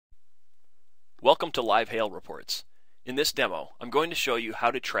Welcome to Live Hail Reports. In this demo, I'm going to show you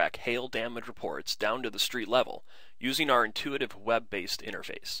how to track hail damage reports down to the street level using our intuitive web-based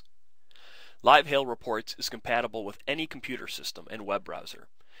interface. Live Hail Reports is compatible with any computer system and web browser.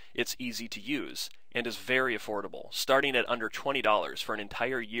 It's easy to use and is very affordable, starting at under $20 for an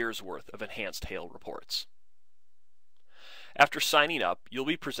entire year's worth of enhanced hail reports. After signing up, you'll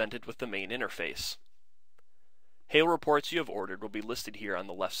be presented with the main interface. Hail reports you have ordered will be listed here on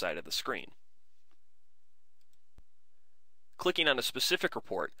the left side of the screen. Clicking on a specific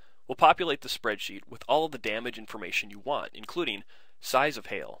report will populate the spreadsheet with all of the damage information you want, including size of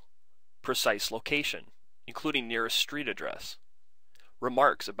hail, precise location, including nearest street address,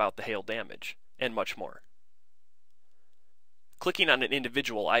 remarks about the hail damage, and much more. Clicking on an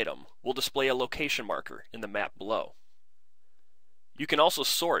individual item will display a location marker in the map below. You can also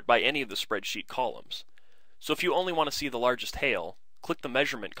sort by any of the spreadsheet columns. So if you only want to see the largest hail, click the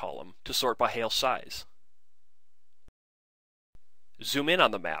measurement column to sort by hail size. Zoom in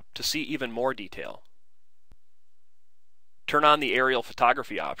on the map to see even more detail. Turn on the aerial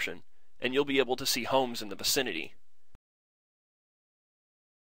photography option and you'll be able to see homes in the vicinity.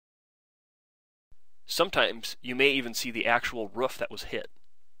 Sometimes you may even see the actual roof that was hit.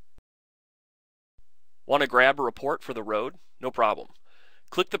 Want to grab a report for the road? No problem.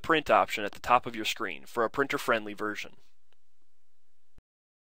 Click the print option at the top of your screen for a printer-friendly version.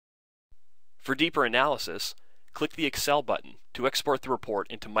 For deeper analysis, click the Excel button to export the report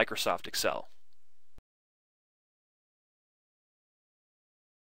into Microsoft Excel.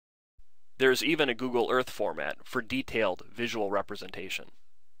 There is even a Google Earth format for detailed visual representation.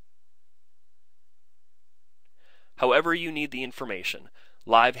 However you need the information,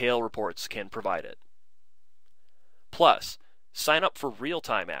 Live Hail Reports can provide it. Plus, sign up for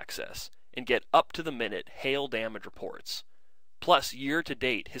real-time access and get up-to-the-minute hail damage reports, plus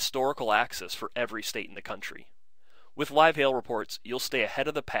year-to-date historical access for every state in the country. With Live Hail Reports, you'll stay ahead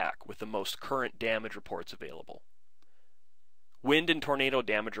of the pack with the most current damage reports available. Wind and tornado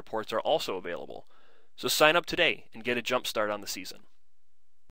damage reports are also available, so sign up today and get a jump start on the season.